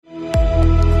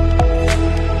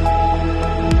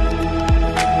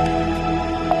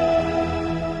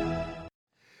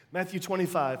Matthew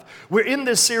 25. We're in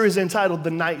this series entitled The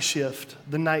Night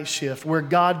Shift, where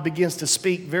God begins to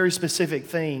speak very specific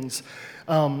things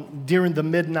during the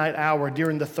midnight hour,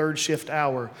 during the third shift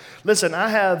hour. Listen, I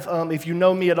have, if you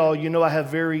know me at all, you know I have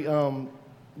very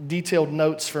detailed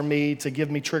notes for me to give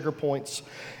me trigger points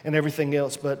and everything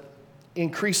else, but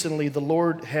increasingly the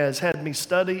Lord has had me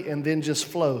study and then just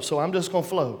flow. So I'm just going to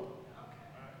flow.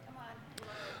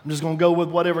 I'm just going to go with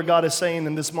whatever God is saying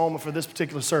in this moment for this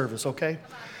particular service, okay?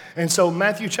 And so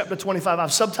Matthew chapter 25, I've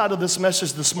subtitled this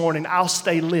message this morning, I'll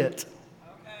Stay Lit.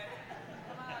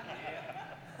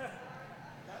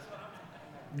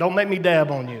 Don't make me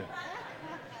dab on you.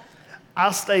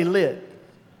 I'll stay lit.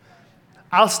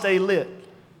 I'll stay lit.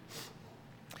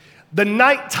 The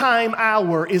nighttime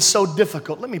hour is so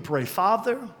difficult. Let me pray.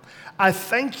 Father, I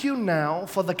thank you now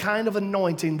for the kind of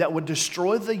anointing that would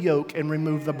destroy the yoke and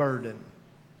remove the burden.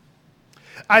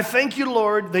 I thank you,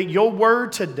 Lord, that your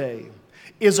word today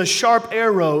is a sharp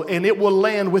arrow and it will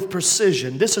land with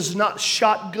precision. This is not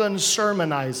shotgun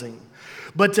sermonizing.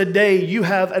 But today you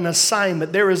have an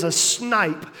assignment. There is a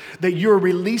snipe that you're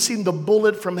releasing the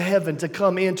bullet from heaven to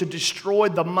come in to destroy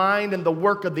the mind and the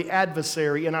work of the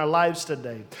adversary in our lives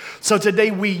today. So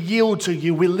today we yield to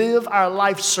you. We live our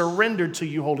life surrendered to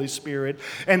you, Holy Spirit.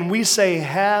 And we say,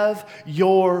 have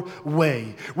your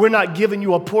way. We're not giving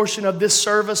you a portion of this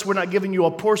service. We're not giving you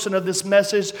a portion of this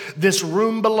message. This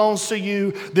room belongs to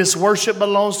you. This worship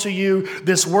belongs to you.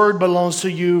 This word belongs to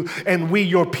you. And we,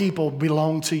 your people,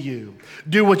 belong to you.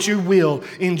 Do what you will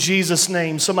in Jesus'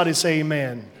 name. Somebody say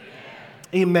amen.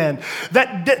 Amen.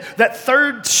 That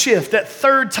third shift, that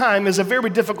third time is a very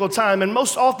difficult time. And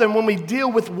most often when we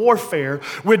deal with warfare,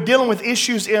 we're dealing with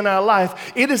issues in our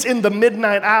life. It is in the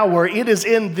midnight hour. It is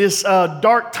in this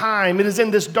dark time. It is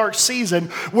in this dark season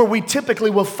where we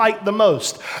typically will fight the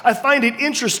most. I find it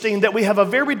interesting that we have a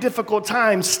very difficult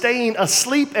time staying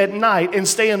asleep at night and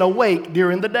staying awake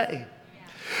during the day.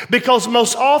 Because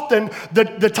most often,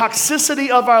 the toxicity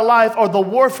of our life or the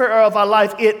warfare of our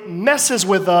life, it messes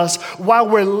with us while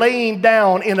we're laying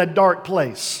down in a dark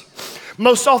place.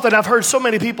 Most often, I've heard so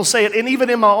many people say it, and even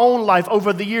in my own life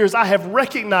over the years, I have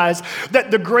recognized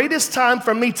that the greatest time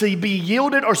for me to be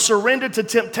yielded or surrendered to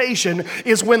temptation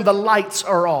is when the lights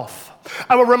are off.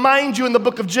 I will remind you in the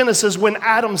book of Genesis when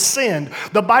Adam sinned,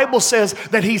 the Bible says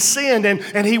that he sinned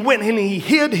and he went and he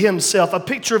hid himself, a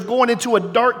picture of going into a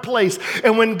dark place.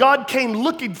 And when God came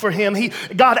looking for him,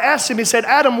 God asked him, he said,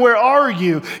 Adam, where are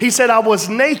you? He said, I was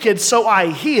naked, so I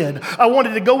hid. I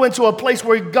wanted to go into a place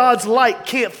where God's light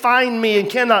can't find me and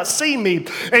cannot see me.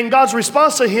 And God's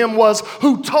response to him was,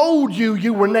 who told you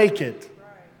you were naked?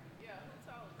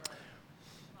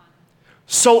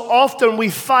 So often we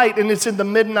fight and it's in the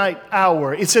midnight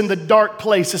hour. It's in the dark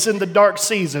place. It's in the dark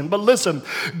season. But listen,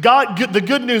 God, the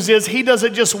good news is he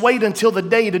doesn't just wait until the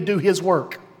day to do his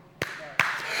work.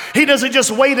 He doesn't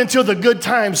just wait until the good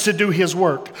times to do his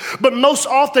work. But most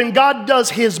often, God does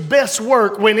his best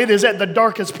work when it is at the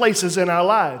darkest places in our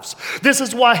lives. This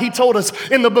is why he told us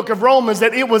in the book of Romans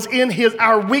that it was in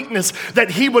our weakness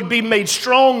that he would be made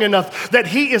strong enough, that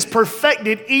he is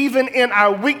perfected even in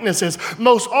our weaknesses.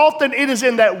 Most often, it is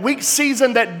in that weak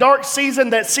season, that dark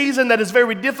season, that season that is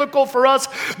very difficult for us,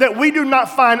 that we do not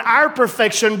find our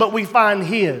perfection, but we find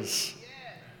his.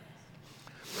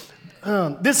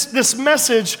 This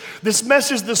message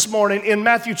this morning in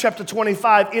Matthew chapter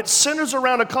 25, it centers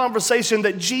around a conversation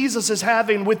that Jesus is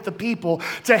having with the people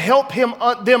to help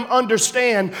them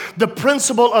understand the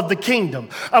principle of the kingdom.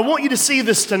 I want you to see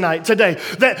this today,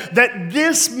 that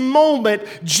this moment,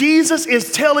 Jesus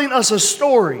is telling us a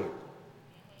story.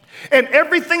 And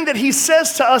everything that he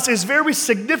says to us is very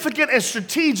significant and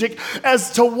strategic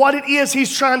as to what it is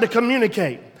he's trying to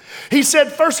communicate. He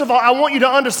said, first of all, I want you to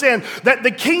understand that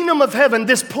the kingdom of heaven,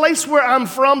 this place where I'm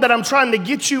from that I'm trying to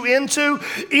get you into,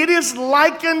 it is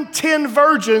likened 10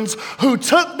 virgins who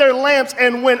took their lamps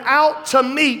and went out to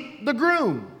meet the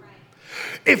groom.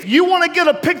 If you want to get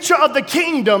a picture of the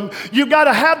kingdom, you got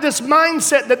to have this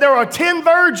mindset that there are 10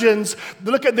 virgins,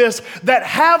 look at this, that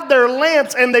have their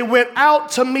lamps and they went out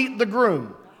to meet the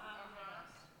groom.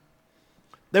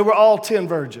 They were all 10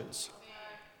 virgins.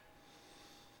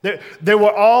 They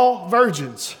were all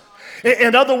virgins.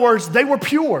 In other words, they were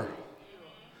pure.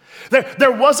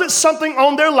 There wasn't something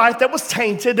on their life that was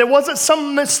tainted. There wasn't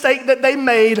some mistake that they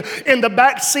made in the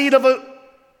back seat of a...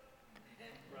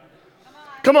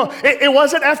 Come on. It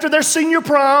wasn't after their senior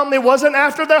prom. It wasn't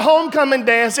after their homecoming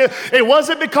dance. It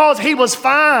wasn't because he was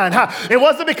fine. It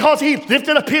wasn't because he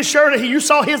lifted up his shirt and you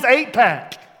saw his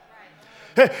 8-pack.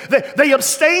 They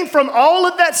abstained from all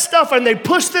of that stuff and they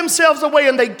pushed themselves away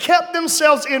and they kept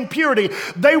themselves in purity.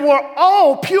 They were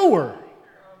all pure.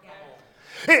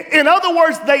 In other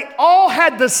words, they all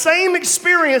had the same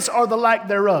experience or the lack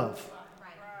thereof.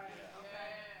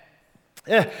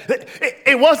 Yeah.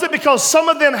 It wasn't because some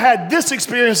of them had this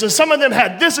experience and some of them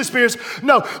had this experience.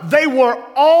 No, they were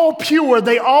all pure.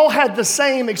 They all had the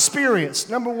same experience.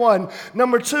 Number one.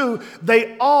 Number two,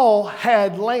 they all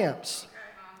had lamps.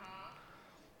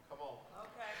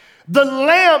 The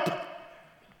lamp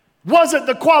wasn't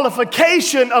the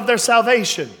qualification of their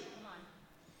salvation.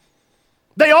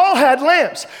 They all had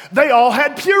lamps. They all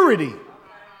had purity.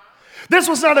 This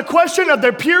was not a question of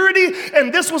their purity,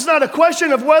 and this was not a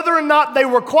question of whether or not they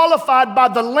were qualified by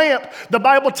the lamp. The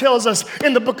Bible tells us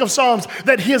in the book of Psalms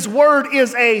that His word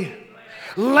is a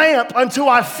lamp unto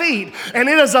our feet, and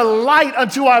it is a light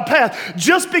unto our path.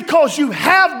 Just because you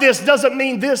have this doesn't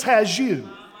mean this has you.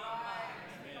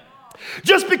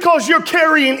 Just because you're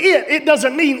carrying it, it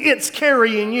doesn't mean it's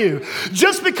carrying you.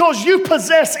 Just because you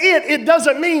possess it, it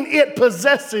doesn't mean it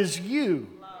possesses you.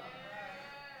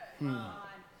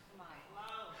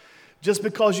 Just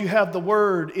because you have the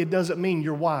word, it doesn't mean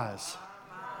you're wise.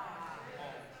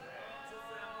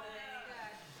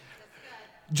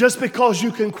 Just because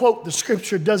you can quote the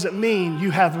scripture doesn't mean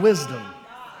you have wisdom.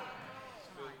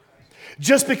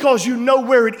 Just because you know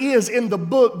where it is in the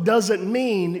book doesn't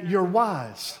mean you're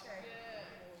wise.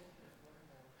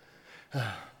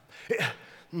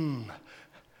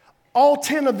 All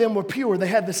 10 of them were pure. They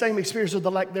had the same experience of the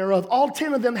lack thereof. All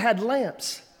 10 of them had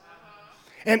lamps.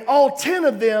 And all 10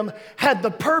 of them had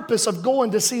the purpose of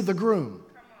going to see the groom.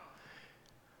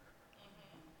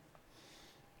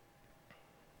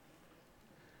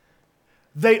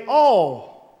 They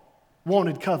all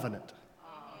wanted covenant.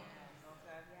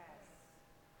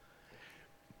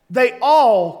 They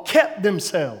all kept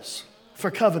themselves for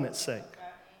covenant's sake.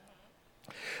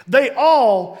 They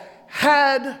all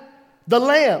had the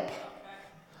lamp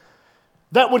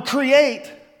that would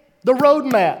create the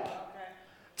roadmap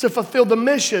to fulfill the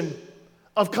mission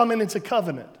of coming into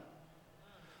covenant.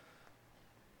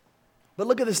 But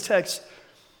look at this text.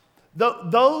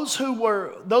 Those who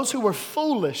were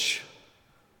foolish,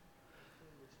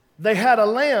 they had a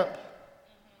lamp,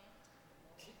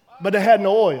 but they had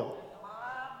no oil.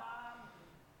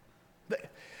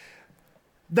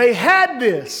 They had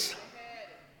this,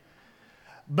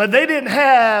 but they didn't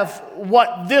have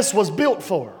what this was built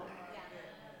for,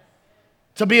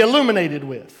 to be illuminated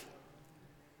with.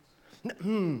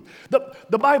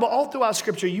 The Bible, all throughout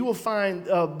Scripture, you will find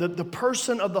the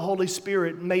person of the Holy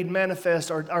Spirit made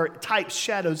manifest, or types,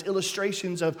 shadows,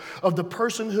 illustrations of the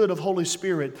personhood of Holy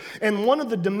Spirit. And one of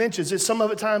the dimensions is some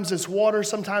of it times it's water,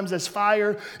 sometimes it's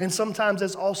fire, and sometimes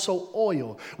it's also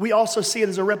oil. We also see it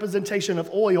as a representation of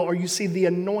oil, or you see the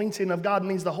anointing of God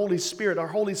means the Holy Spirit. Our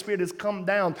Holy Spirit has come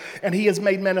down and He has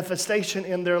made manifestation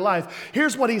in their life.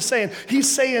 Here's what He's saying. He's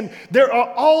saying there are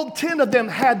all 10 of them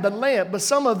had the lamp, but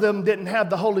some of them didn't have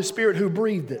the Holy Spirit who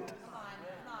breathed it.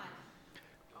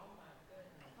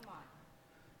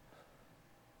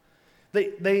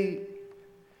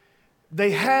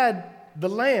 They had the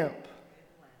lamp,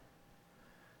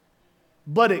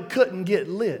 but it couldn't get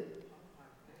lit.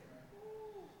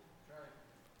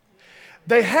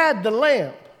 They had the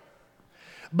lamp,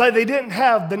 but they didn't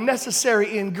have the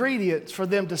necessary ingredients for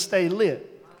them to stay lit.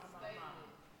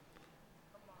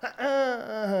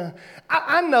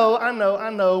 I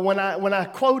know. When I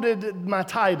quoted my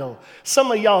title,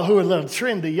 some of y'all who are a little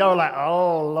trendy, y'all are like,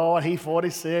 oh, Lord, he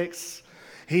 46.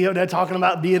 They're talking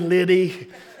about being litty.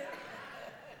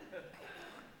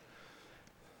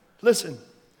 Listen,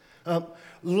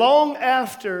 long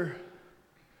after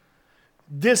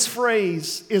this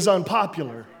phrase is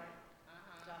unpopular,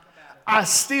 I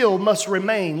still must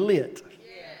remain lit.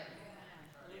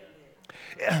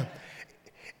 Yeah.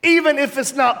 Even if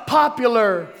it's not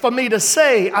popular for me to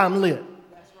say I'm lit,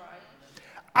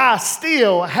 I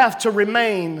still have to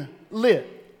remain lit.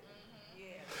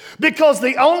 Because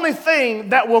the only thing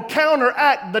that will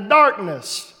counteract the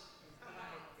darkness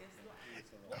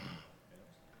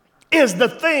is the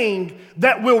thing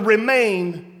that will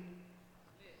remain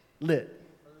lit.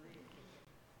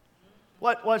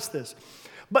 Watch this.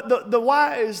 But the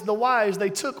wise, they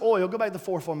took oil. Go back to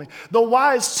 4 for me. The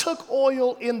wise took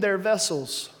oil in their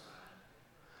vessels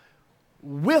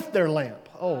with their lamp.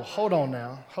 Oh, hold on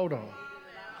now. Hold on.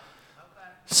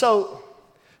 So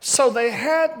they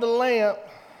had the lamp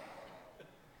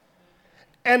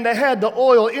and they had the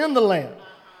oil in the lamp.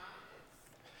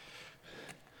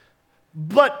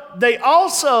 But they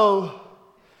also,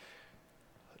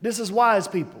 this is wise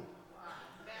people,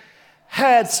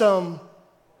 had some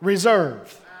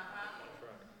reserve.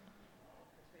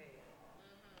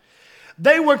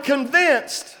 They were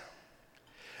convinced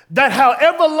that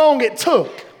however long it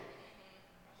took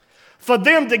for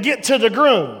them to get to the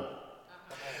groom.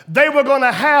 They were going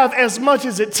to have as much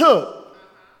as it took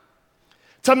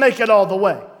to make it all the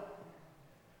way.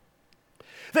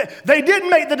 They didn't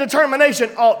make the determination,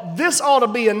 oh, this ought to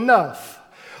be enough.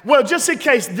 Well, just in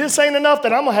case this ain't enough,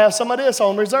 then I'm going to have some of this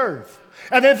on reserve.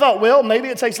 And they thought, well, maybe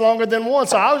it takes longer than one,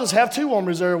 so I'll just have 2 on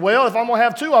reserve. Well, if I'm going to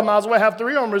have 2, I might as well have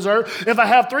 3 on reserve. If I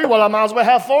have 3, well, I might as well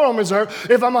have 4 on reserve.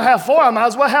 If I'm going to have 4, I might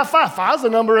as well have 5. 5 is the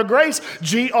number of grace,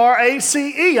 Grace.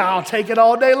 I'll take it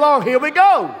all day long. Here we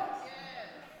go.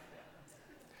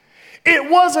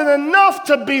 It wasn't enough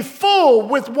to be full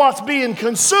with what's being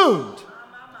consumed.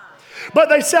 But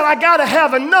they said, I got to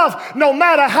have enough no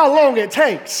matter how long it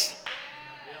takes.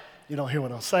 You don't hear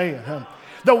what I'm saying, huh?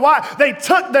 They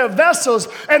took their vessels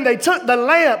and they took the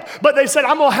lamp, but they said,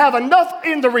 I'm going to have enough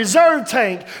in the reserve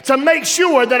tank to make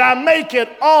sure that I make it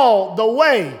all the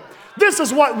way. This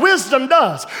is what wisdom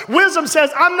does. Wisdom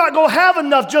says, I'm not going to have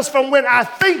enough just from when I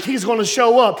think he's going to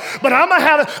show up, but I'm going to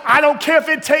have it. I don't care if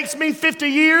it takes me 50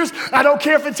 years. I don't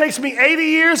care if it takes me 80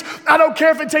 years. I don't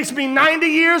care if it takes me 90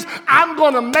 years. I'm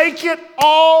going to make it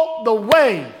all the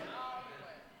way.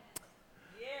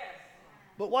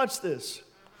 But watch this,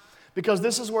 because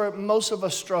this is where most of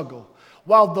us struggle.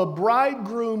 While the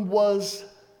bridegroom was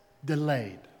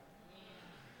delayed,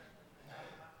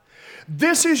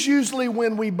 this is usually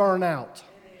when we burn out.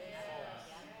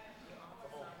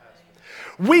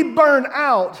 We burn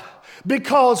out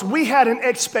because we had an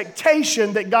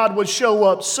expectation that God would show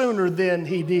up sooner than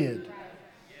he did.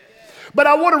 But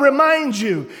I want to remind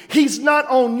you, he's not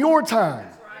on your time,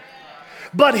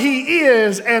 but he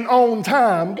is an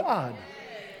on-time God.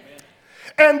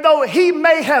 And though he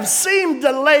may have seemed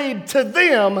delayed to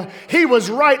them, he was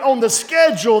right on the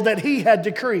schedule that he had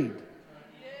decreed.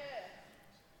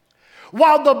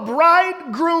 While the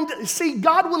bridegroom, see,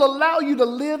 God will allow you to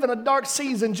live in a dark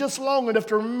season just long enough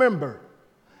to remember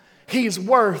he's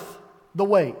worth the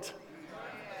wait.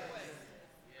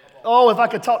 Oh, if I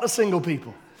could talk to single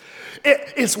people.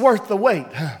 It's worth the wait.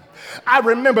 I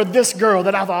remember this girl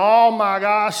that I thought, oh my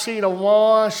gosh, she the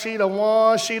one. She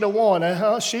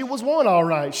was one, all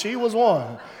right. She was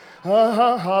one.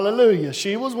 Hallelujah.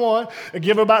 She was one. I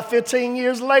give her about 15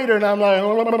 years later, and I'm like,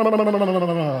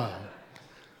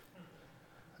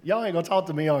 y'all ain't going to talk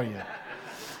to me, are you?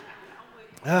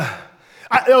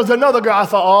 There was another girl. I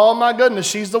thought, oh my goodness,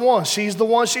 she's the one. She's the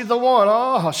one. She's the one.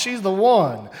 Oh, she's the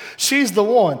one. She's the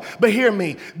one. But hear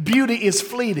me, beauty is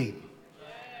fleeting.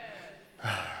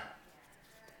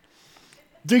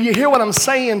 Do you hear what I'm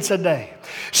saying today?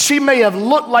 She may have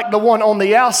looked like the one on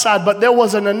the outside, but there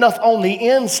wasn't enough on the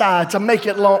inside to make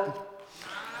it long.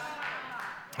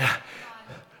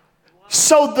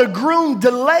 So the groom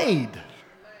delayed.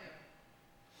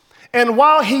 And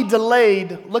while he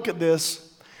delayed, look at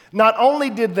this, not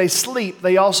only did they sleep,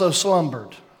 they also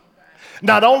slumbered.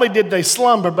 Not only did they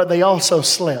slumber, but they also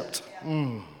slept.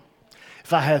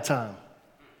 If I had time.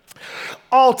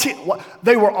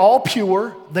 They were all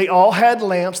pure, they all had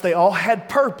lamps, they all had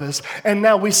purpose, and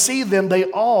now we see them, they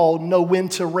all know when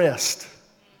to rest.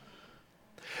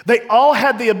 They all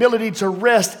had the ability to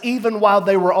rest even while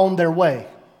they were on their way.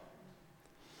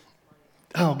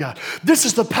 Oh God, this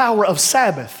is the power of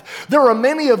Sabbath. There are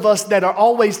many of us that are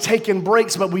always taking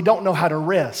breaks, but we don't know how to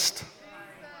rest.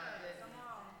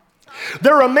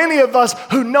 There are many of us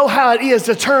who know how it is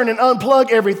to turn and unplug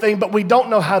everything, but we don't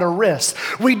know how to rest.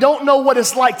 We don't know what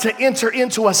it's like to enter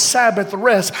into a Sabbath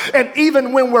rest. And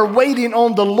even when we're waiting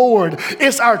on the Lord,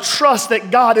 it's our trust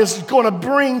that God is going to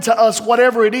bring to us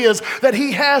whatever it is that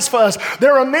he has for us.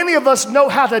 There are many of us know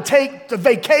how to take the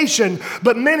vacation,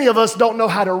 but many of us don't know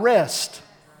how to rest.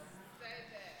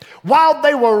 While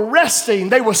they were resting,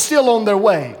 they were still on their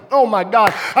way. Oh my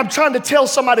God. I'm trying to tell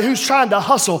somebody who's trying to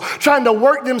hustle, trying to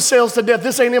work themselves to death.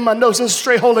 This ain't in my notes. This is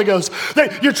straight Holy Ghost.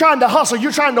 You're trying to hustle.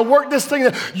 You're trying to work this thing.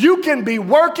 You can be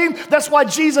working. That's why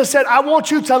Jesus said, I want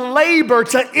you to labor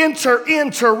to enter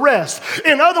into rest.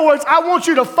 In other words, I want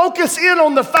you to focus in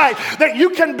on the fact that you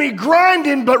can be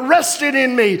grinding but resting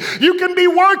in me. You can be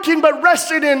working but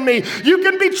resting in me. You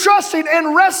can be trusting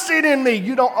and resting in me.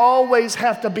 You don't always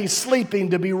have to be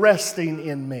sleeping to be resting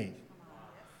in me.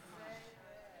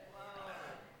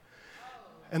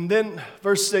 And then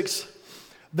verse 6,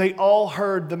 they all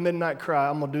heard the midnight cry.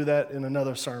 I'm going to do that in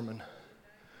another sermon.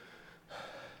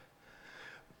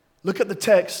 Look at the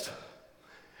text.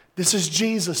 This is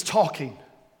Jesus talking.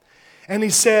 And he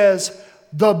says,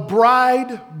 the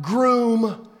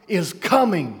bridegroom is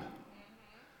coming.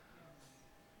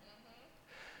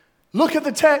 Look at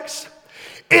the text.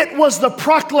 It was the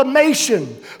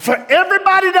proclamation for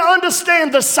everybody to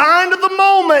understand the sign of the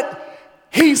moment.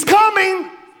 He's coming.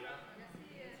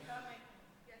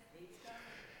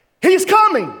 He's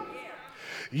coming.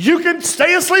 You can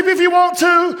stay asleep if you want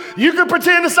to. You can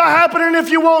pretend it's not happening if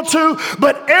you want to.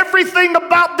 But everything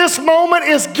about this moment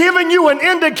is giving you an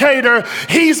indicator.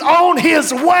 He's on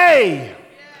his way.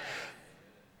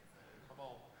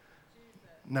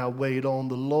 Now wait on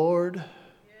the Lord.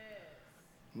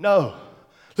 No.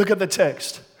 Look at the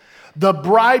text. The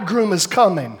bridegroom is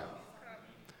coming.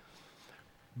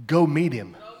 Go meet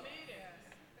him.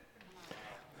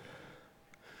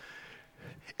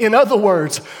 In other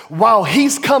words, while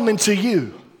he's coming to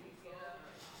you,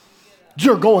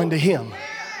 you're going to him.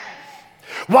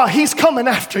 While he's coming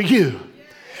after you,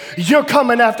 you're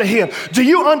coming after him. Do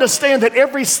you understand that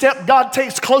every step God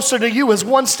takes closer to you is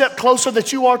one step closer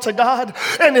that you are to God?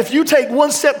 And if you take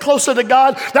one step closer to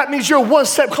God, that means you're one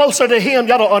step closer to him.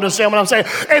 Y'all don't understand what I'm saying.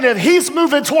 And if he's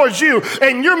moving towards you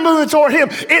and you're moving toward him,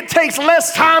 it takes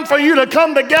less time for you to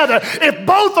come together if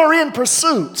both are in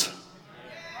pursuit.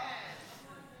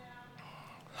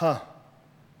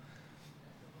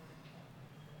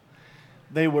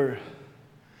 They were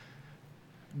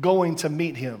going to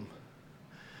meet him,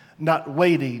 not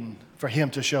waiting for him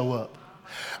to show up.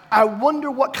 I wonder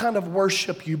what kind of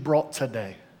worship you brought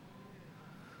today.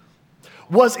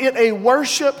 Was it a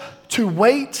worship to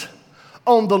wait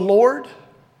on the Lord?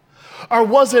 Or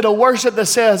was it a worship that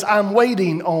says, I'm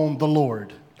waiting on the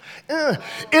Lord?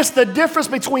 It's the difference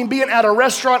between being at a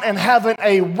restaurant and having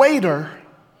a waiter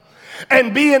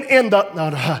and being in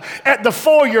at the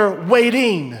foyer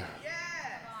waiting.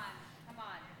 Come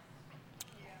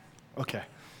on. Okay.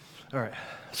 All right.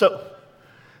 So,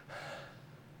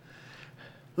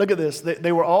 look at this.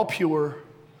 They were all pure.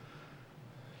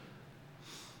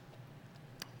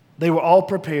 They were all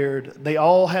prepared. They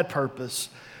all had purpose.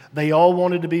 They all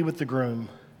wanted to be with the groom.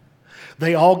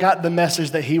 They all got the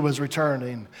message that he was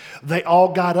returning. They all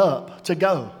got up to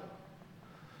go.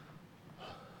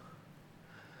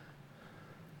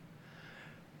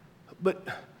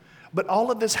 But all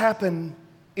of this happened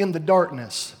in the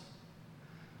darkness.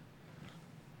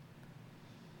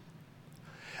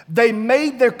 They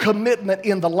made their commitment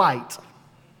in the light.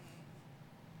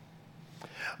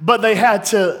 But they had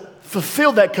to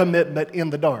fulfill that commitment in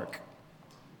the dark.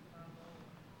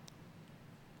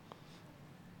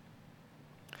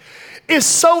 It's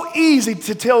so easy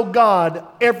to tell God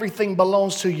everything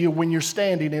belongs to you when you're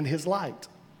standing in his light.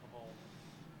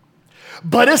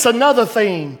 But it's another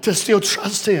thing to still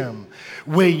trust him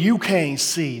where you can't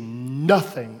see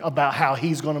nothing about how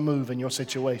he's going to move in your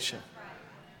situation.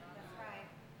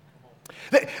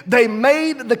 They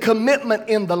made the commitment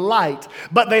in the light,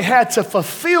 but they had to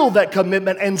fulfill that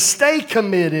commitment and stay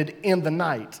committed in the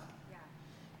night.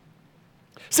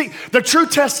 See, the true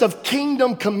test of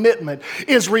kingdom commitment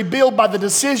is revealed by the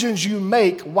decisions you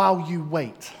make while you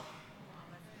wait.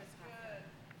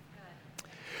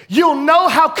 You'll know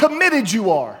how committed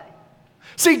you are.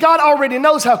 See, God already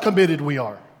knows how committed we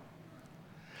are.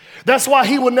 That's why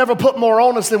he will never put more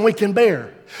on us than we can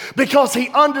bear, because he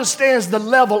understands the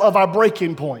level of our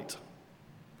breaking point.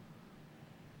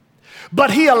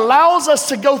 But he allows us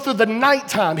to go through the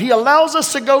nighttime. He allows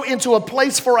us to go into a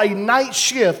place for a night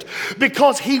shift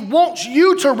because he wants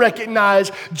you to recognize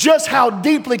just how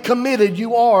deeply committed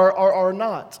you are or are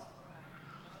not.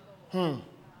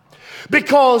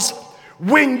 Because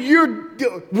when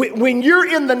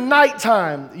you're in the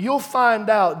nighttime, you'll find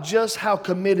out just how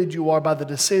committed you are by the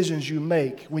decisions you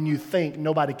make when you think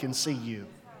nobody can see you.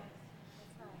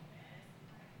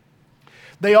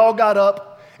 They all got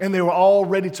up and they were all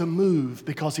ready to move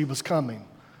because he was coming.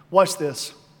 Watch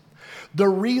this. The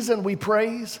reason we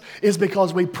praise is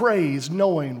because we praise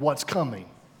knowing what's coming.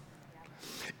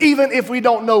 Even if we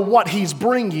don't know what he's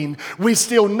bringing, we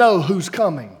still know who's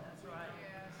coming.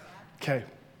 Okay.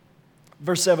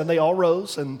 Verse 7, they all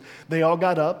rose and they all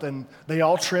got up and they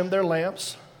all trimmed their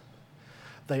lamps.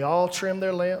 They all trimmed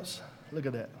their lamps. Look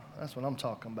at that. That's what I'm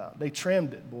talking about. They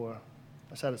trimmed it, boy.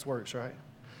 That's how this works, right?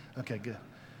 Okay, good.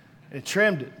 They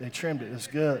trimmed it. They trimmed it. It's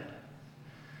good.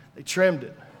 They trimmed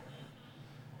it.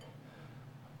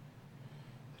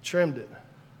 They trimmed it.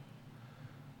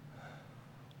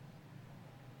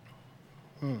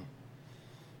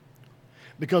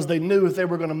 Because they knew if they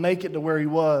were going to make it to where he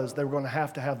was, they were going to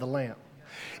have the lamp.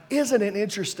 Isn't it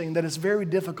interesting that it's very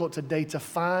difficult today to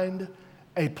find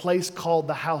a place called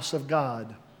the house of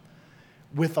God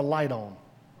with a light on?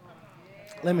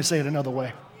 Let me say it another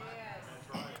way.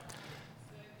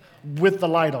 With the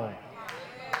light on.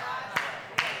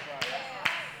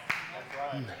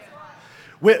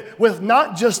 With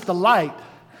not just the light,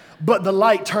 but the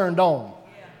light turned on.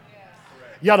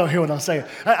 Y'all don't hear what I'm saying.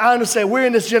 I understand we're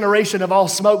in this generation of all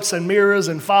smokes and mirrors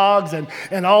and fogs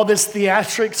and all this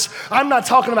theatrics. I'm not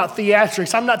talking about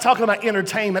theatrics. I'm not talking about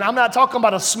entertainment. I'm not talking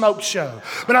about a smoke show.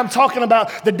 But I'm talking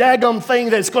about the daggum thing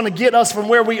that's going to get us from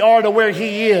where we are to where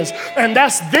he is. And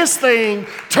that's this thing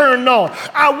turned on.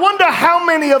 I wonder how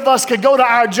many of us could go to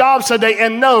our jobs today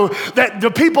and know that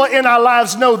the people in our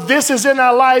lives know this is in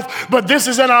our life, but this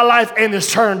is in our life and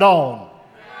it's turned on.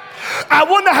 I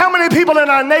wonder how many people in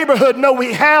our neighborhood know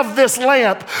we have this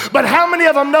lamp, but how many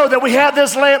of them know that we have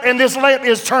this lamp and this lamp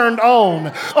is turned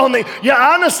on?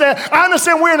 I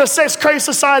understand we're in a sex-crazed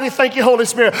society. Thank you, Holy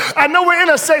Spirit. I know we're in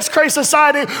a sex-crazed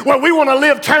society where we want to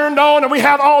live turned on and we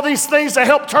have all these things to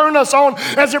help turn us on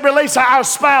as it relates to our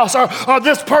spouse or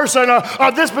this person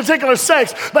or this particular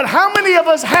sex. But how many of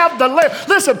us have the lamp?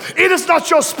 Listen, it is not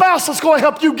your spouse that's going to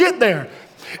help you get there.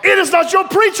 It is not your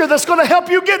preacher that's going to help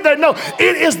you get there. No,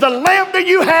 it is the lamp that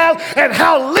you have and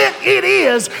how lit it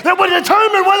is that will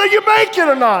determine whether you make it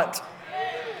or not.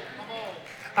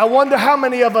 I wonder how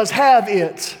many of us have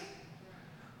it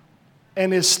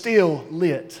and is still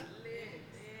lit.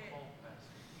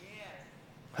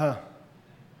 Huh.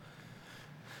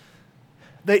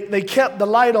 They kept the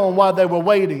light on while they were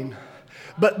waiting,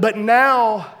 but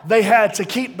now they had to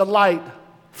keep the light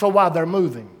for while they're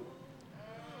moving.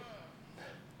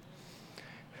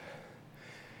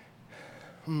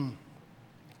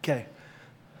 Okay.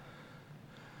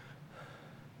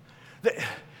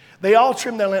 They all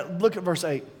trimmed their lamp. Look at verse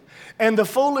 8. And the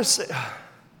foolish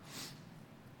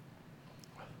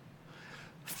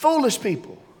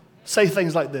people say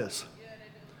things like this.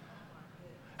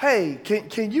 Hey,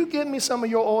 can you give me some of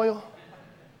your oil?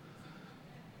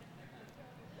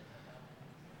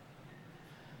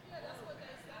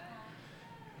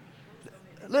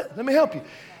 Let me help you.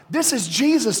 This is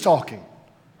Jesus talking.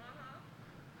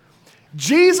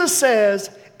 Jesus says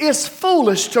it's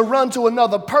foolish to run to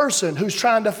another person who's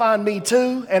trying to find me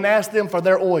too and ask them for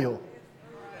their oil.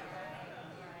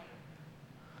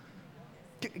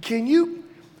 Can you,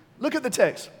 look at the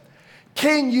text.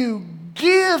 Can you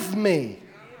give me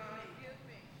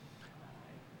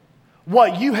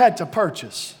what you had to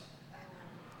purchase?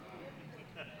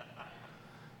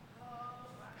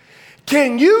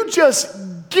 Can you just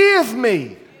give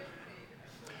me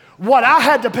what I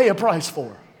had to pay a price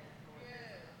for?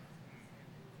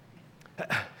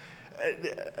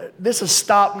 This is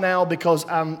stop now because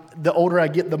the older I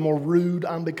get, the more rude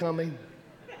I'm becoming.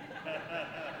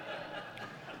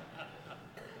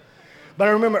 But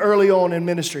I remember early on in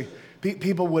ministry,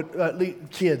 people would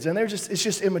lead kids, and it's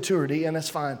just immaturity, and that's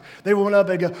fine. They would run up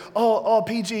and go, oh,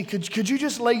 PG, could you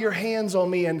just lay your hands on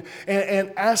me and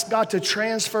ask God to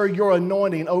transfer your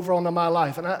anointing over onto my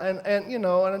life? And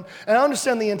I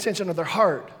understand the intention of their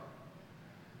heart.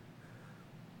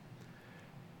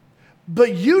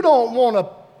 But you don't want to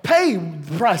pay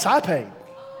the price I paid.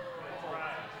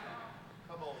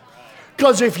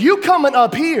 Because if you coming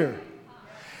up here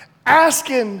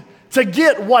asking to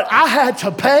get what I had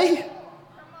to pay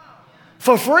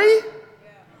for free,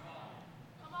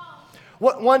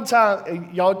 one time,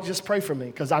 y'all just pray for me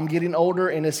because I'm getting older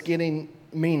and it's getting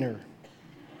meaner.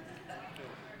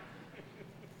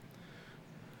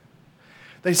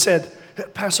 They said,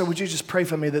 Pastor, would you just pray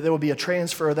for me that there will be a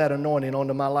transfer of that anointing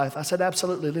onto my life? I said,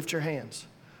 absolutely, lift your hands.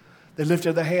 They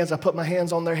lifted their hands. I put my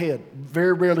hands on their head.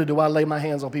 Very rarely do I lay my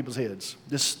hands on people's heads,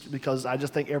 just because I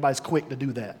just think everybody's quick to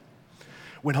do that.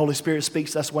 When Holy Spirit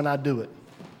speaks, that's when I do it.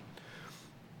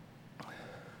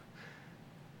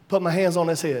 Put my hands on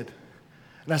his head.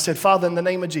 And I said, Father, in the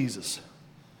name of Jesus.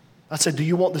 I said, do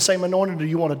you want the same anointing or do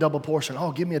you want a double portion?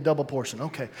 Oh, give me a double portion.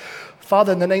 Okay.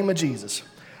 Father, in the name of Jesus,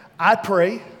 I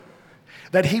pray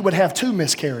that he would have 2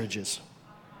 miscarriages.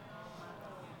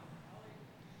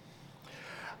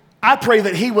 I pray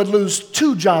that he would lose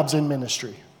 2 jobs in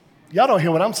ministry. Y'all don't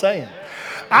hear what I'm saying.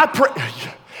 I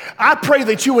pray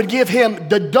that you would give him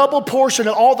the double portion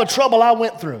of all the trouble I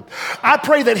went through. I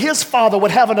pray that his father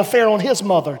would have an affair on his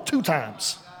mother 2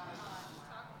 times.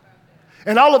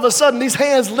 And all of a sudden, these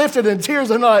hands lifted and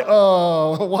tears are like,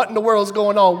 oh, what in the world's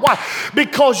going on? Why?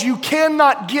 Because you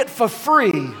cannot get for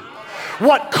free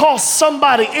what costs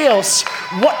somebody else.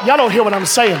 Y'all don't hear what I'm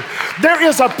saying. There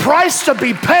is a price to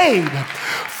be paid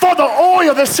for the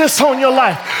oil that sits on your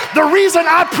life. The reason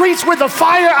I preach with the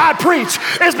fire I preach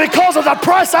is because of the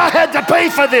price I had to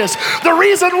pay for this. The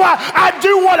reason why I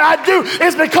do what I do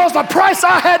is because the price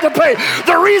I had to pay.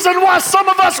 The reason why some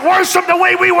of us worship the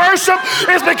way we worship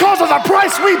is because of the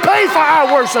price we pay for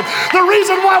our worship. The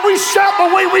reason why we shout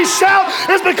the way we shout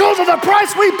is because of the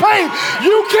price we paid.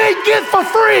 You can't get for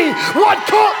free what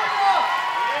cost.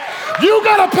 You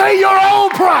got to pay your own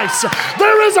price.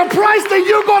 There is a price that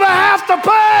you're going to have to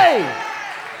pay.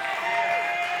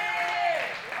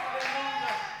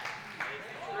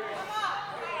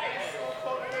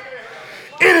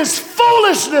 It is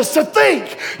foolishness to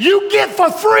think you get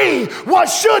for free what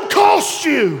should cost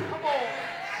you.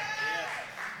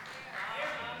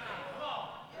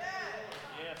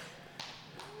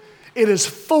 It is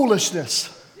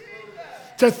foolishness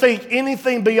to think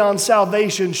anything beyond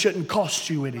salvation shouldn't cost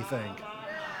you anything.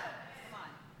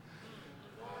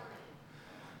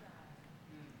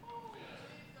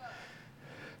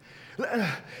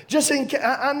 Just in case,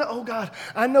 I know, oh God,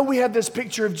 I know we have this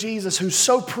picture of Jesus who's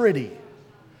so pretty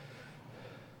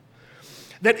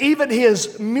that even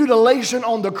his mutilation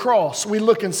on the cross, we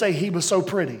look and say he was so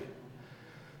pretty.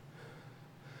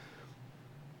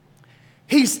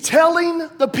 He's telling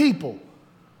the people,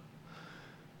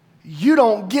 you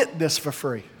don't get this for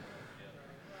free.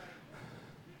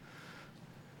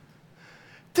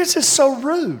 This is so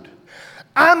rude.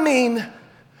 I mean,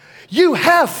 you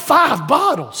have 5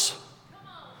 bottles.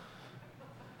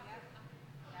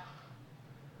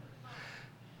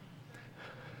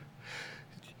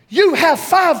 You have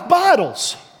 5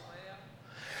 bottles.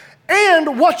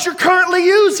 And what you're currently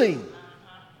using.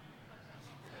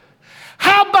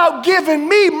 How about giving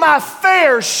me my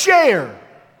fair share?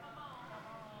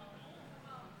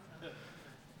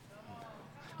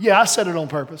 Yeah, I said it on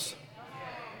purpose.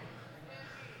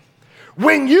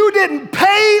 When you didn't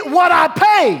pay what I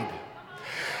paid,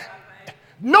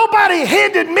 nobody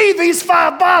handed me these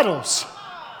 5 bottles.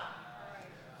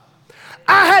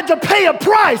 I had to pay a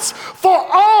price for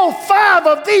all 5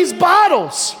 of these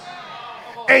bottles.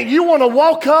 And you want to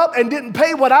walk up and didn't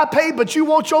pay what I paid, but you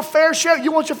want your fair share?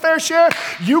 You want your fair share?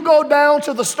 You go down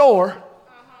to the store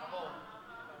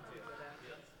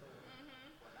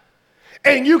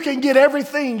and you can get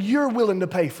everything you're willing to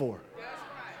pay for.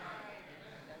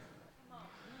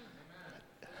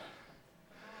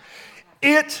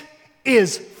 It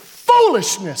is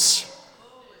foolishness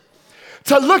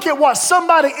to look at what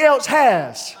somebody else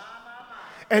has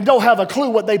and don't have a clue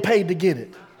what they paid to get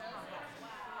it.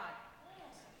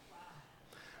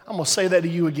 I'm going to say that to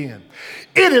you again.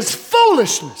 It is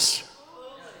foolishness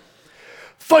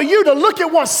for you to look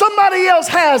at what somebody else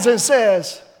has and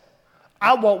says,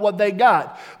 I want what they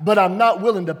got, but I'm not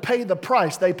willing to pay the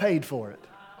price they paid for it.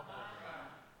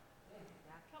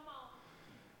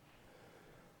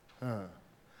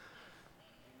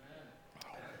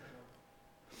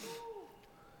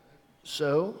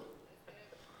 So,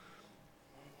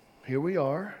 here we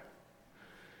are.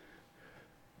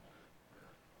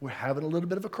 We're having a little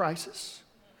bit of a crisis.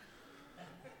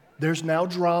 There's now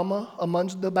drama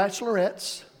among the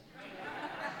bachelorettes.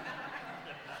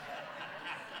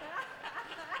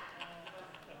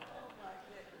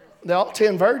 They're all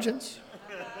 10 virgins.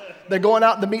 They're going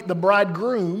out to meet the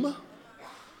bridegroom.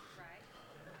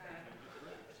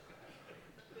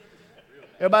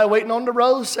 Everybody waiting on the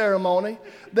rose ceremony.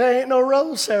 There ain't no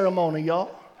rose ceremony,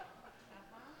 y'all.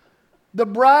 The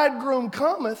bridegroom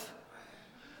cometh.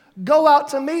 Go out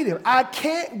to meet him. I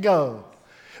can't go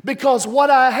because what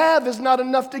I have is not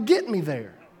enough to get me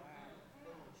there.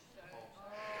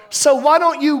 So why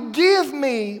don't you give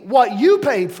me what you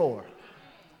paid for?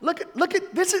 Look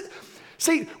at this.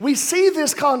 See, we see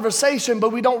this conversation,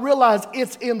 but we don't realize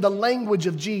it's in the language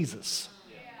of Jesus.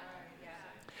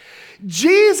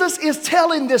 Jesus is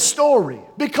telling this story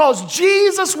because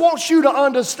Jesus wants you to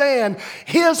understand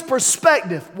his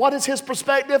perspective. What is his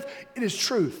perspective? It is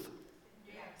truth.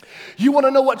 You want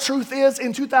to know what truth is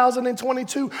in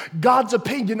 2022? God's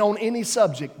opinion on any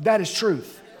subject. That is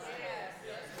truth.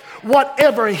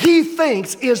 Whatever he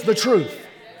thinks is the truth.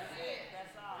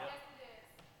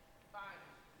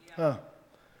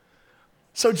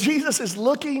 So Jesus is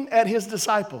looking at his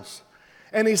disciples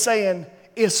and he's saying,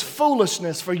 it's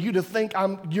foolishness for you to think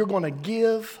you're going to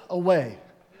give away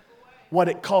what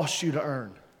it costs you to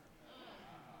earn.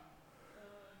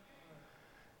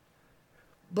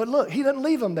 But look, he doesn't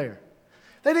leave them there.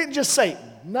 They didn't just say,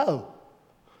 no.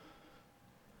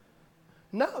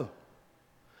 No.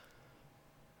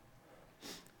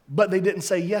 But they didn't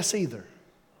say yes either.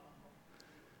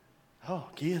 Oh,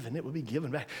 give and it would be given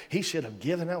back. He should have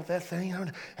given out that thing.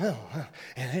 Oh,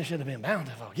 and it should have been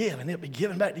bountiful. Give and it would be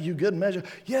given back to you good measure.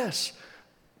 Yes,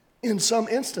 in some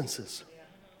instances.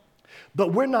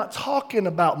 But we're not talking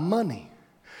about money.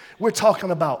 We're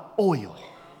talking about oil.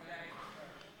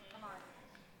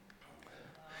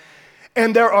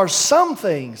 And there are some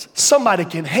things somebody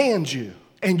can hand you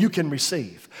and you can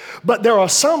receive. But there are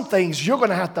some things you're going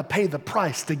to have to pay the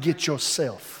price to get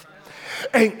yourself.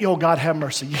 Ain't your God have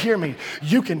mercy. You hear me?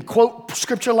 You can quote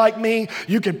scripture like me.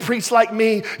 You can preach like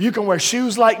me. You can wear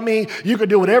shoes like me. You can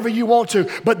do whatever you want to.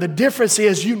 But the difference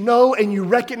is you know and you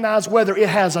recognize whether it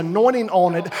has anointing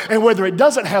on it and whether it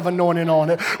doesn't have anointing on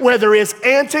it, whether it's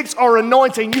antics or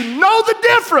anointing. You know the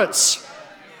difference.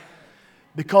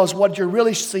 Because what you're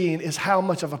really seeing is how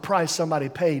much of a price somebody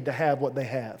paid to have what they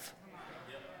have.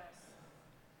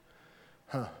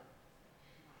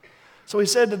 So he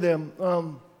said to them,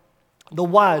 the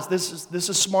wise, this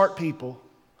is smart people.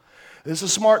 This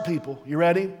is smart people. You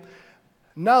ready?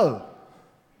 No.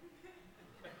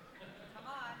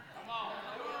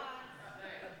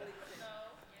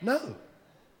 No.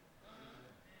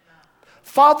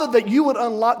 Father, that you would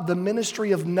unlock the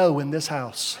ministry of no in this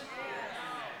house.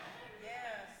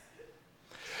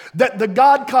 That the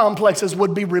God complexes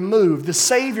would be removed, the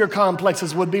Savior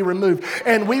complexes would be removed,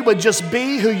 and we would just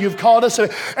be who you've called us to,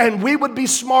 and we would be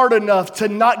smart enough to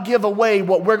not give away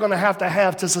what we're going to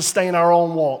have to sustain our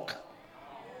own walk.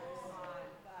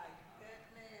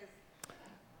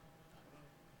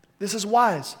 This is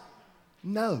wise.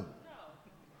 No.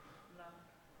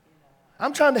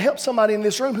 I'm trying to help somebody in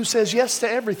this room who says yes to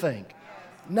everything.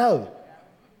 No.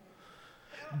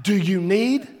 Do you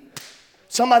need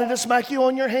somebody to smack you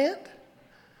on your hand?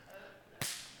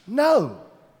 No.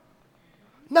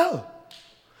 No.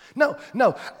 No.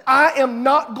 No. I am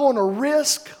not going to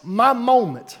risk my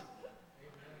moment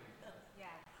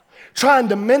trying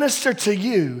to minister to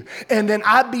you and then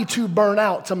I'd be too burnt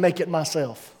out to make it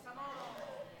myself.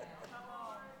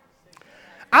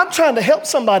 I'm trying to help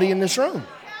somebody in this room.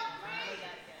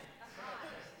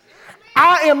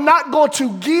 I am not going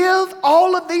to give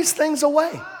all of these things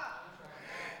away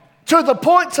to the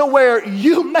point to where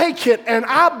you make it and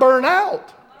I burn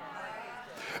out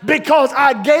because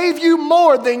I gave you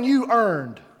more than you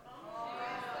earned.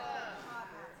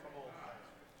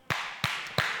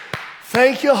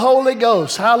 Thank you, Holy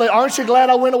Ghost. Hallelujah. Aren't you glad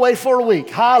I went away for a week?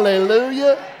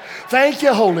 Hallelujah. Thank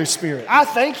you, Holy Spirit. I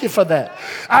thank you for that.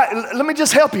 Let me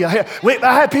just help you. I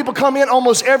had people come in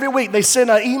almost every week. They send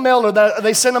an email or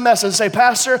they send a message and say,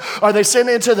 Pastor, or they send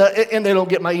it to and they don't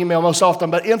get my email most often,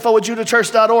 but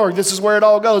info@judahchurch.org. This is where it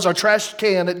all goes. Or trash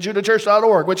can at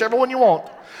judahchurch.org, whichever one you want.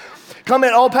 Come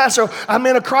in, oh, Pastor, I'm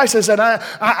in a crisis and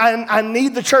I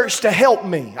need the church to help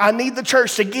me. I need the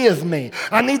church to give me.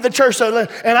 I need the church to,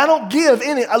 and I don't give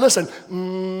any. Listen,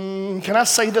 can I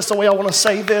say this the way I want to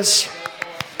say this?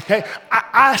 Okay,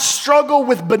 I struggle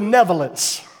with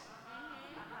benevolence.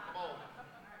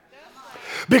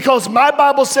 Because my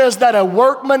Bible says that a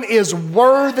workman is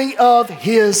worthy of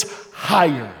his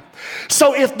hire.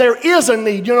 So if there is a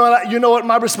need, you know what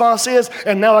my response is?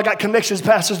 And now I got connections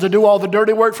pastors to do all the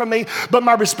dirty work for me. But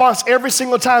my response every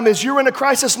single time is, you're in a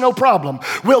crisis, no problem.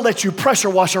 We'll let you pressure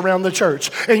wash around the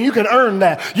church. And you can earn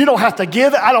that. You don't have to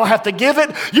give it. I don't have to give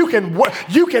it. You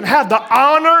can have the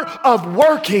honor of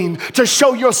working to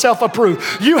show yourself approved.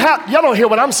 Y'all don't hear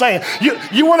what I'm saying.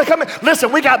 You want to come in?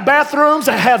 Listen, we got bathrooms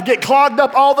that get clogged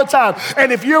up all the time.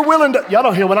 And if you're willing to, y'all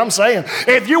don't hear what I'm saying.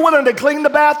 If you're willing to clean the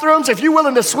bathrooms, if you're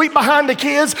willing to sweep behind the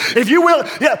kids, if you will,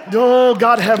 oh,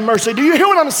 God have mercy. Do you hear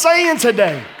what I'm saying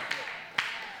today?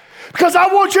 Because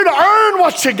I want you to earn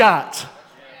what you got.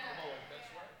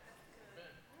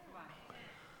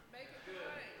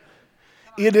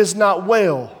 It is not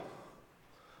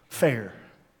fair.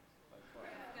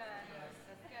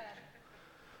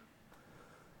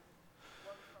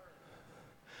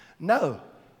 No.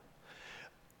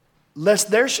 Lest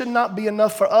there should not be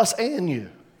enough for us and you.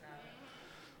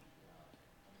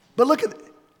 But look at,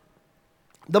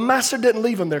 the master didn't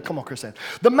leave him there. Come on, Christine.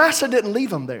 The master didn't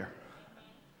leave him there.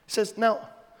 He says, now,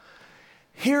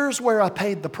 here's where I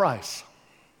paid the price.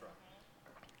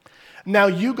 Now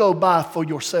you go buy for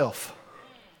yourself.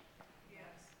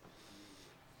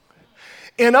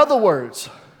 In other words,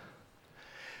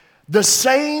 the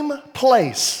same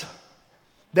place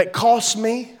that cost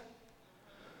me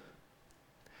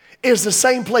is the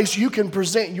same place you can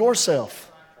present yourself.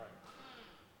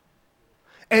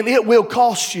 And it will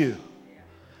cost you,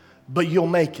 but you'll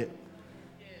make it.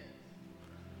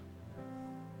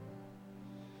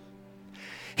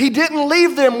 He didn't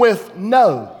leave them with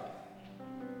no.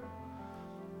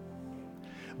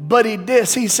 But he did.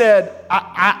 He said,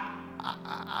 I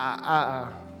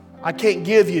can't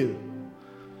give you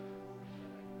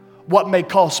what may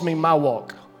cost me my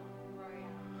walk.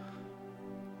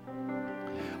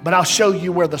 But I'll show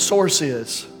you where the source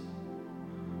is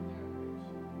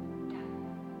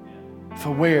for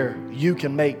where you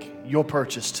can make your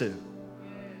purchase too.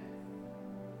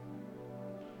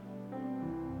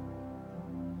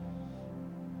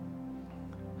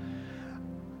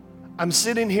 I'm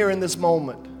sitting here in this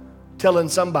moment telling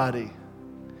somebody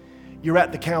you're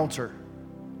at the counter.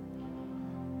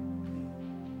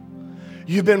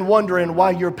 You've been wondering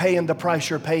why you're paying the price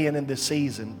you're paying in this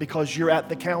season, because you're at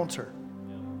the counter.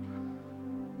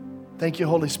 Thank you,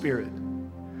 Holy Spirit.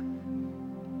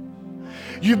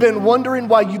 You've been wondering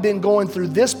why you've been going through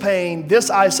this pain, this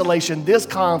isolation, this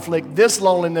conflict, this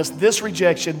loneliness, this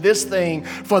rejection, this thing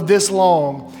for this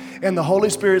long. And the Holy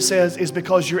Spirit says it's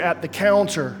because you're at the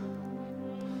counter.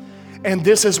 And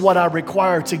this is what I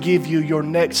require to give you your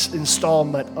next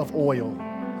installment of oil.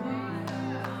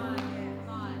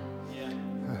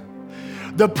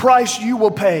 The price you will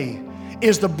pay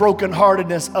is the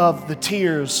brokenheartedness of the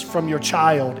tears from your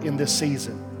child in this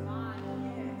season.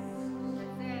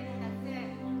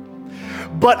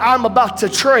 But I'm about to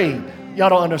trade. Y'all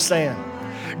don't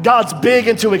understand. God's big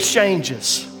into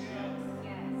exchanges.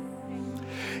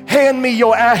 Hand me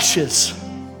your ashes,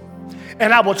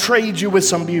 and I will trade you with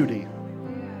some beauty.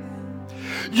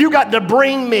 You got to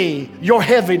bring me your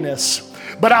heaviness,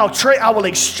 but I will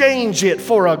exchange it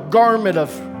for a garment of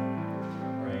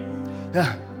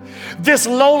this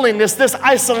loneliness, this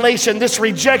isolation, this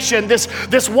rejection,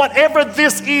 this whatever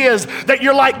this is that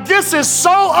you're like, this is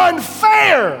so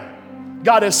unfair.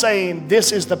 God is saying,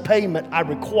 this is the payment I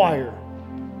require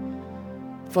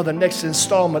for the next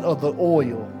installment of the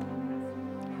oil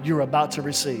you're about to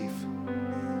receive.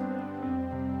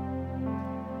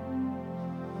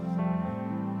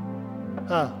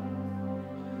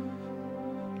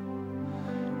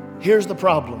 Here's the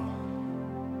problem.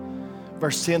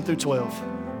 Verse 10 through 12.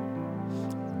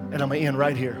 And I'm going to end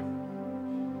right here.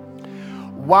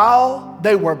 While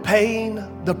they were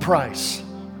paying the price,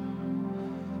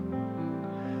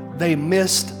 they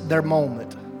missed their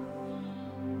moment.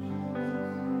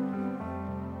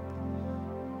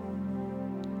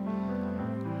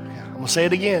 I'm going to say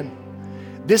it again.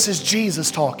 This is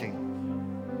Jesus talking.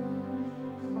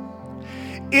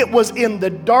 It was in the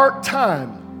dark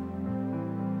time,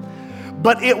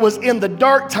 but it was in the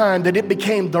dark time that it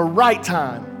became the right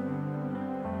time.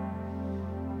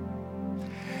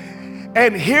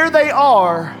 And here they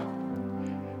are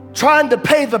trying to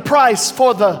pay the price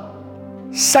for the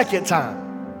second time.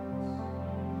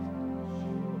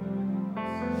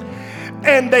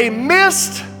 And they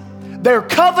missed their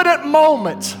covenant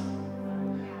moment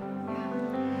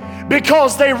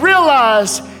because they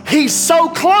realized he's so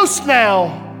close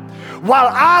now. While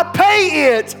I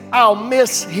pay it, I'll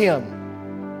miss him.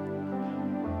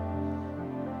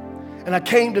 And I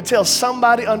came to tell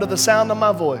somebody under the sound of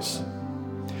my voice,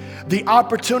 the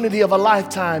opportunity of a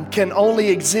lifetime can only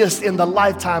exist in the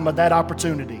lifetime of that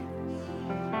opportunity.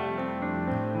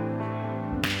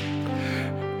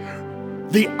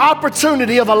 The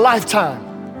opportunity of a lifetime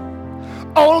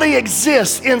only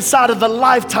exists inside of the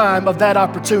lifetime of that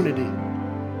opportunity.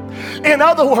 In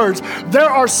other words, there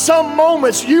are some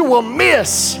moments you will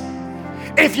miss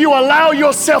if you allow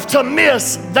yourself to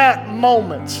miss that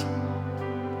moment.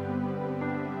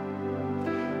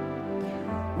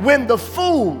 When the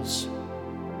fools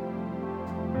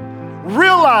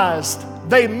realized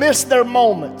they missed their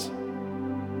moment,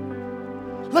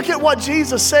 look at what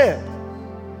Jesus said.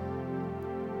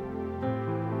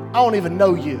 I don't even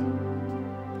know you.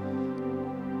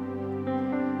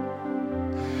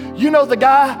 You know the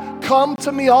guy, come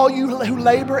to me all you who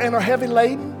labor and are heavy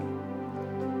laden?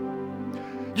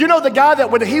 You know the guy that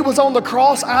when he was on the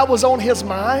cross, I was on his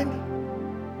mind?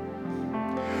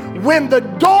 When the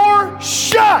door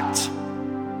shut,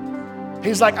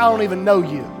 he's like, I don't even know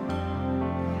you.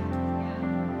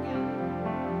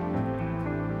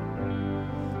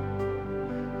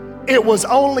 It was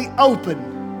only open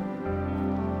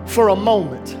for a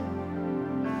moment.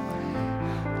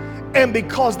 And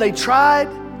because they tried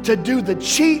to do the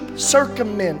cheap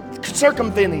circumventing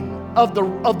of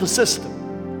the system,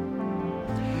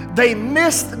 they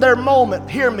missed their moment,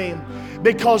 hear me,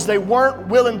 because they weren't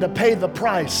willing to pay the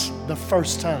price the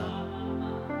first time.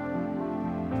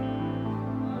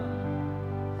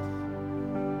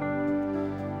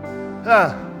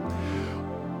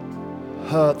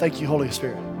 Thank you, Holy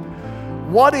Spirit.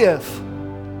 What if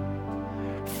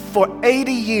for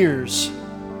 80 years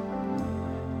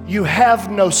you have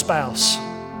no spouse,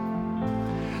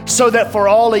 so that for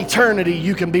all eternity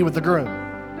you can be with the groom?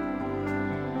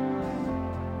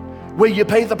 Will you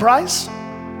pay the price?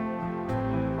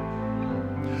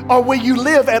 Or will you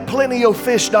live at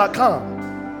plentyoffish.com?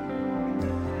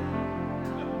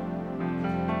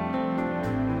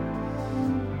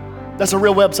 That's a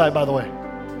real website, by the way.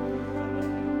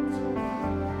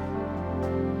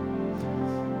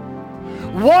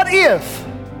 What if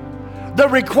the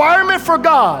requirement for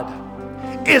God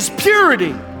is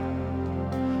purity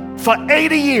for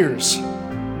 80 years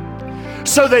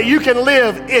so that you can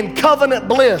live in covenant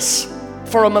bliss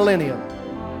for a millennium?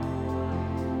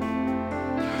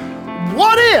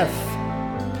 What if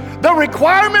the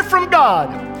requirement from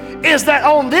God is that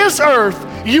on this earth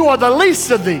you are the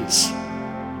least of these,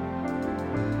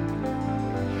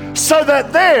 so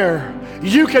that there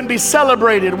you can be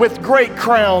celebrated with great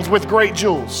crowns, with great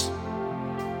jewels?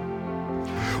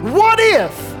 What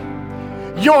if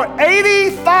your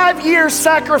 85-year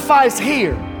sacrifice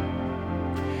here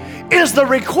is the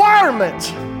requirement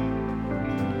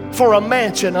for a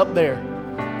mansion up there?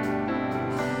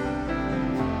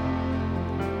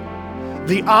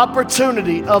 The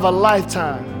opportunity of a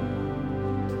lifetime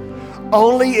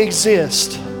only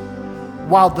exists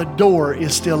while the door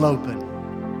is still open.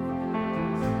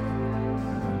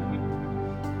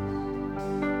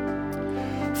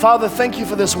 Father, thank you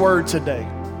for this word today.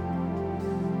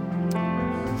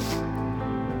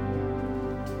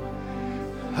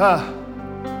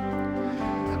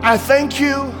 I thank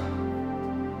you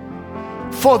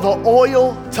for the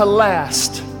oil to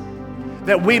last,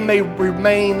 that we may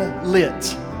remain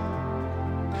lit.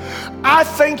 I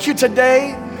thank you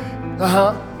today,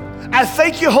 I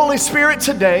thank you, Holy Spirit,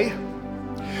 today,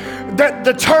 that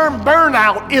the term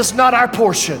burnout is not our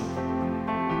portion.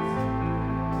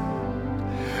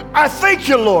 I thank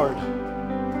you, Lord,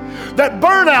 that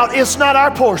burnout is not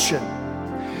our portion.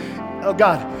 Oh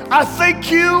God, I thank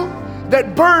you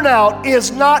that burnout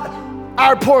is not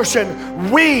our portion.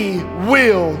 We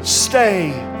will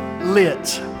stay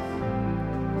lit.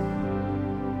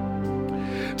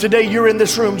 Today you're in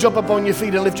this room. Jump up on your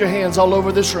feet and lift your hands all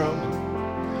over this room.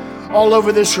 All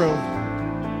over this room.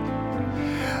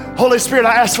 Holy Spirit,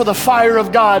 I ask for the fire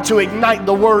of God to ignite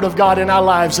the word of God in our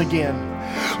lives again.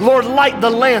 Lord, light the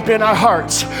lamp in our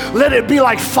hearts. Let it be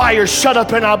like fire shut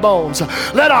up in our bones.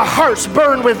 Let our hearts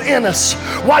burn within us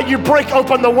while you break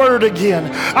open the word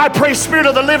again. I pray, Spirit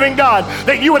of the living God,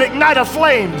 that you would ignite a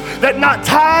flame that not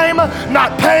time,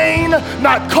 not pain,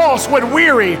 not cost would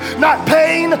weary, not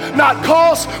pain, not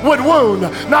cost would wound,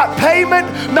 not payment,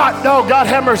 not, no, God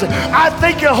have mercy. I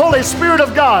thank you, Holy Spirit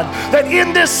of God, that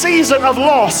in this season of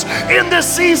loss, in this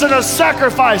season of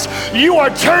sacrifice, you are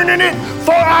turning it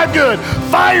for our good.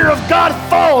 Fire of God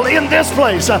fall in this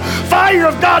place. Fire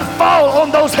of God fall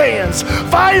on those hands.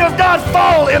 Fire of God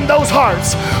fall in those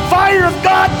hearts. Fire of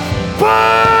God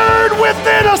burn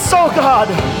within us, oh God.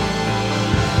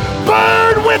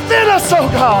 Burn within us, oh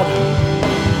God.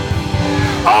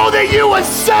 Oh, that you would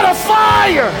set a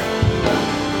fire.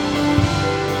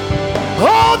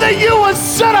 Oh, that you would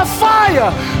set a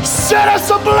fire. Set us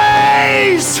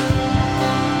ablaze.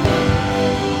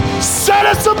 Set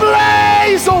us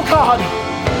ablaze, oh God.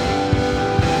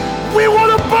 We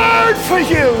want to burn for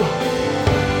you.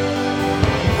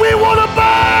 We want to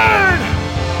burn.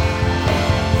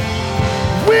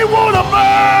 We want to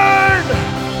burn.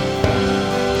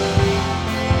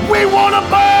 We want to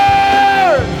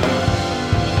burn.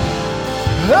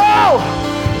 Oh,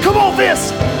 come on,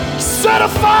 Vince. Set a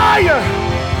fire.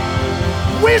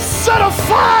 We set a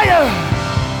fire.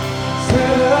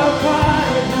 Set a fire.